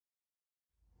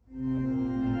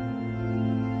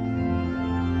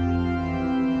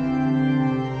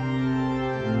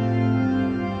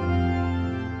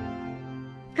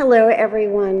Hello,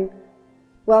 everyone.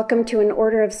 Welcome to an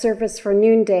order of service for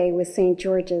Noonday with St.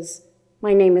 George's.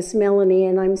 My name is Melanie,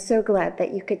 and I'm so glad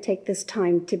that you could take this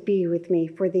time to be with me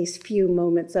for these few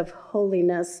moments of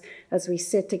holiness as we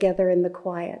sit together in the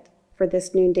quiet for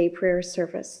this noonday prayer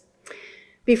service.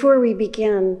 Before we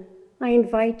begin, I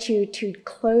invite you to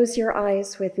close your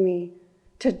eyes with me,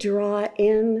 to draw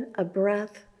in a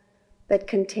breath that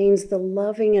contains the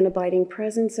loving and abiding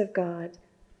presence of God.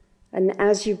 And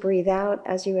as you breathe out,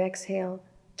 as you exhale,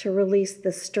 to release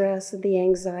the stress, the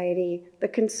anxiety, the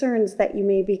concerns that you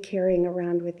may be carrying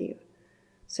around with you.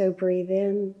 So breathe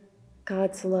in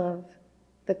God's love,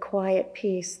 the quiet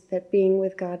peace that being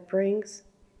with God brings,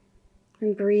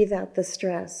 and breathe out the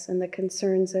stress and the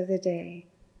concerns of the day.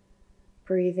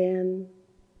 Breathe in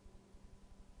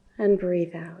and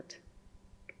breathe out.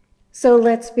 So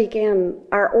let's begin.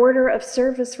 Our order of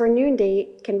service for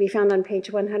Noonday can be found on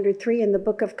page 103 in the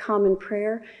Book of Common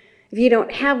Prayer. If you don't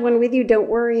have one with you, don't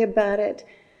worry about it.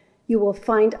 You will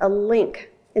find a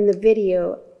link in the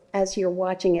video as you're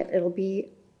watching it. It'll be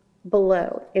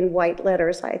below in white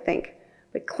letters, I think.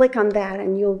 But click on that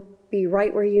and you'll be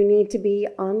right where you need to be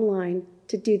online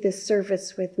to do this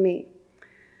service with me.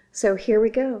 So here we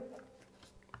go.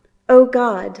 O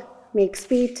God, make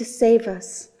speed to save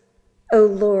us. O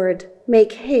Lord,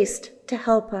 make haste to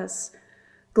help us.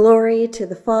 Glory to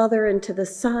the Father, and to the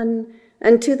Son,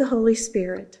 and to the Holy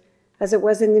Spirit, as it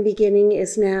was in the beginning,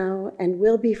 is now, and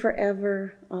will be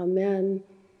forever. Amen.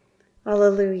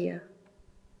 Alleluia.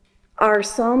 Our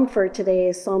psalm for today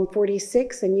is Psalm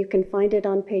 46, and you can find it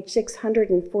on page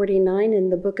 649 in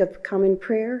the Book of Common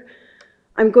Prayer.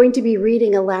 I'm going to be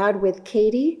reading aloud with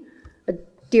Katie, a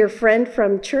dear friend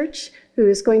from church, who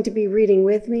is going to be reading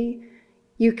with me.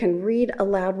 You can read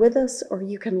aloud with us, or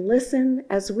you can listen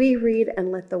as we read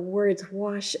and let the words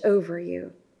wash over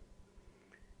you.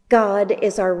 God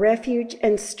is our refuge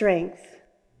and strength,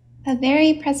 a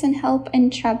very present help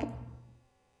in trouble.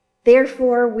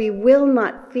 Therefore we will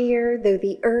not fear, though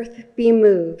the earth be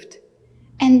moved,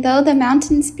 and though the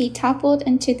mountains be toppled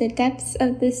into the depths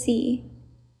of the sea,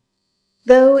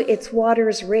 though its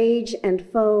waters rage and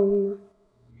foam,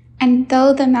 and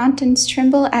though the mountains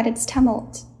tremble at its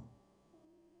tumult.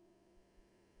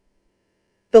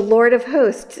 The Lord of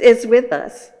hosts is with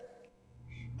us.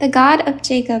 The God of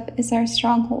Jacob is our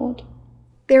stronghold.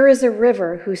 There is a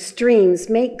river whose streams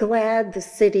make glad the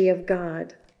city of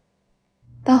God,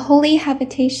 the holy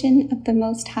habitation of the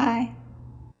Most High.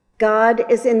 God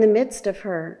is in the midst of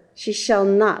her. She shall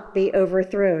not be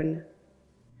overthrown.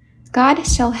 God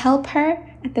shall help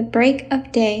her at the break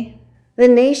of day. The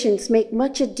nations make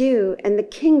much ado, and the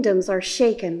kingdoms are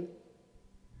shaken.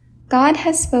 God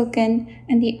has spoken,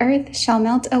 and the earth shall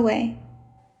melt away.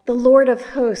 The Lord of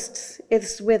hosts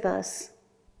is with us.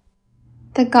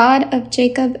 The God of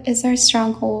Jacob is our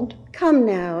stronghold. Come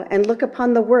now and look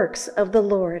upon the works of the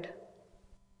Lord.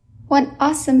 What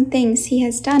awesome things he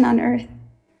has done on earth.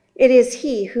 It is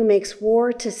he who makes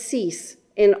war to cease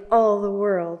in all the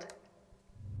world.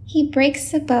 He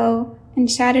breaks the bow and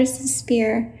shatters the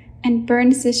spear and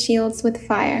burns the shields with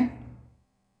fire.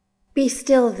 Be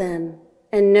still then,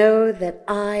 and know that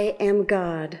I am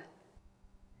God.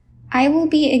 I will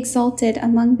be exalted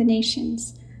among the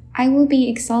nations. I will be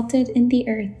exalted in the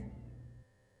earth.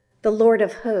 The Lord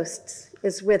of hosts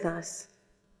is with us.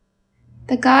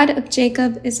 The God of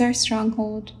Jacob is our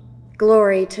stronghold.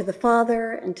 Glory to the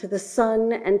Father, and to the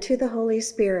Son, and to the Holy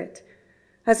Spirit,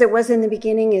 as it was in the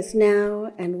beginning, is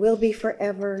now, and will be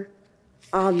forever.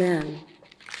 Amen.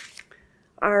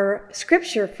 Our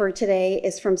scripture for today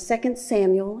is from 2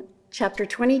 Samuel chapter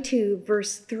 22,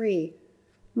 verse 3.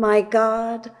 My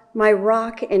God, my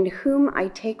rock in whom I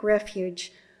take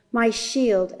refuge, my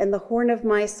shield and the horn of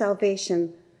my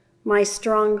salvation, my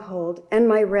stronghold and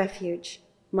my refuge,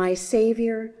 my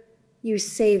Savior, you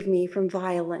save me from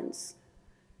violence.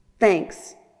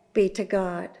 Thanks be to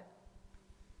God.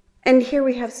 And here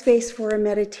we have space for a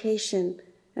meditation,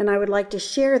 and I would like to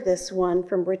share this one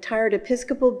from retired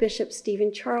Episcopal Bishop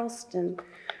Stephen Charleston,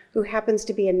 who happens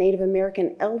to be a Native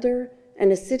American elder and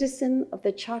a citizen of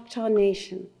the Choctaw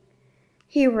Nation.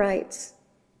 He writes,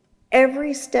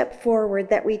 "Every step forward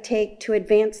that we take to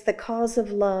advance the cause of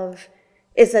love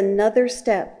is another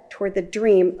step toward the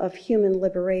dream of human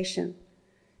liberation.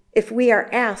 If we are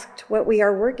asked what we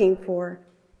are working for,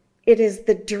 it is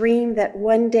the dream that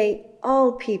one day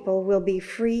all people will be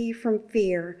free from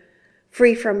fear,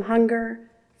 free from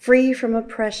hunger, free from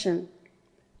oppression.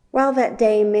 While that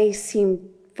day may seem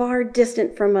far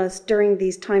distant from us during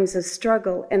these times of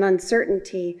struggle and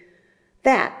uncertainty,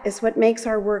 that is what makes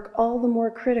our work all the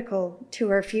more critical to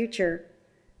our future.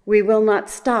 We will not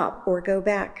stop or go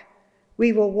back.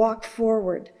 We will walk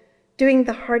forward, doing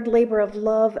the hard labor of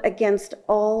love against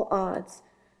all odds,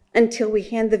 until we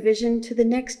hand the vision to the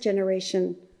next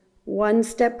generation, one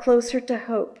step closer to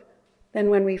hope than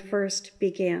when we first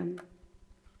began.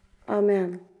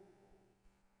 Amen.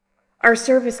 Our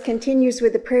service continues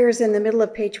with the prayers in the middle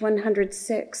of page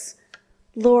 106.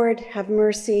 Lord, have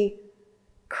mercy.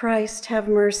 Christ, have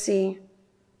mercy.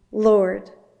 Lord,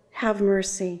 have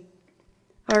mercy.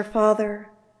 Our Father,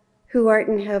 who art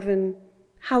in heaven,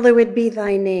 hallowed be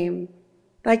thy name.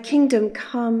 Thy kingdom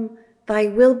come, thy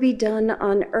will be done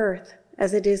on earth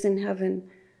as it is in heaven.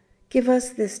 Give us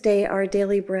this day our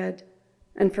daily bread,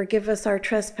 and forgive us our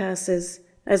trespasses,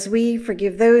 as we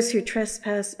forgive those who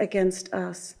trespass against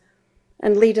us.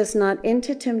 And lead us not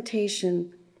into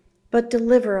temptation, but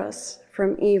deliver us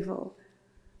from evil.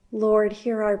 Lord,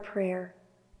 hear our prayer,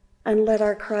 and let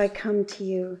our cry come to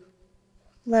you.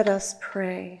 Let us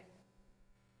pray.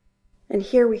 And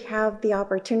here we have the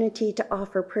opportunity to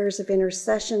offer prayers of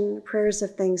intercession, prayers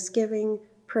of thanksgiving,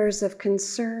 prayers of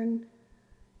concern.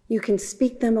 You can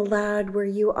speak them aloud where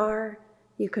you are.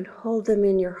 You can hold them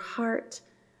in your heart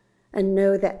and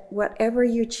know that whatever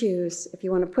you choose, if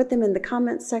you want to put them in the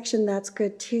comments section, that's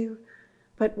good too.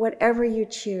 But whatever you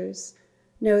choose,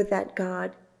 know that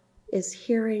God is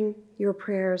hearing your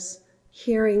prayers,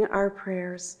 hearing our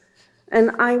prayers.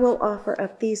 And I will offer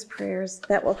up these prayers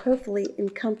that will hopefully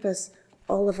encompass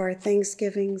all of our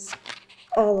thanksgivings,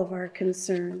 all of our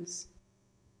concerns.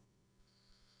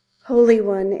 Holy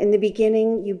One, in the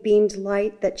beginning you beamed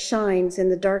light that shines in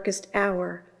the darkest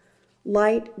hour,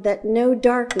 light that no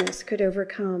darkness could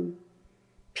overcome.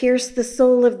 Pierce the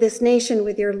soul of this nation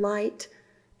with your light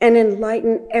and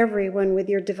enlighten everyone with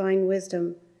your divine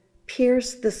wisdom.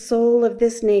 Pierce the soul of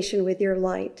this nation with your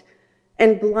light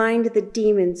and blind the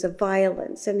demons of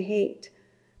violence and hate.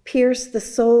 Pierce the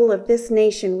soul of this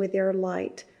nation with your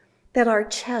light, that our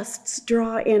chests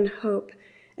draw in hope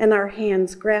and our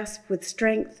hands grasp with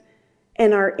strength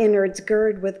and our innards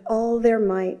gird with all their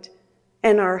might,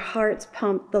 and our hearts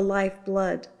pump the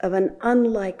lifeblood of an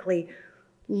unlikely,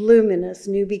 luminous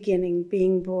new beginning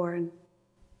being born.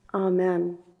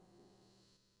 Amen.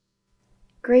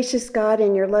 Gracious God,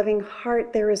 in your loving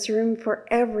heart there is room for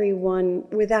everyone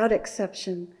without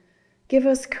exception. Give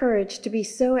us courage to be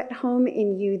so at home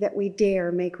in you that we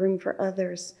dare make room for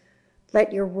others.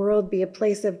 Let your world be a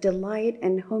place of delight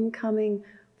and homecoming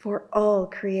for all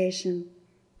creation.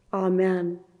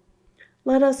 Amen.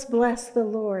 Let us bless the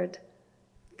Lord.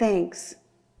 Thanks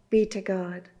be to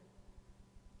God.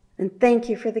 And thank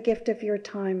you for the gift of your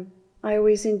time. I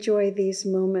always enjoy these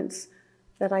moments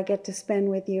that I get to spend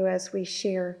with you as we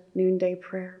share noonday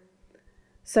prayer.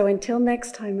 So until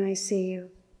next time I see you,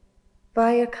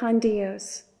 vaya con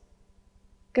Dios.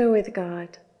 Go with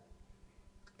God.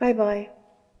 Bye-bye.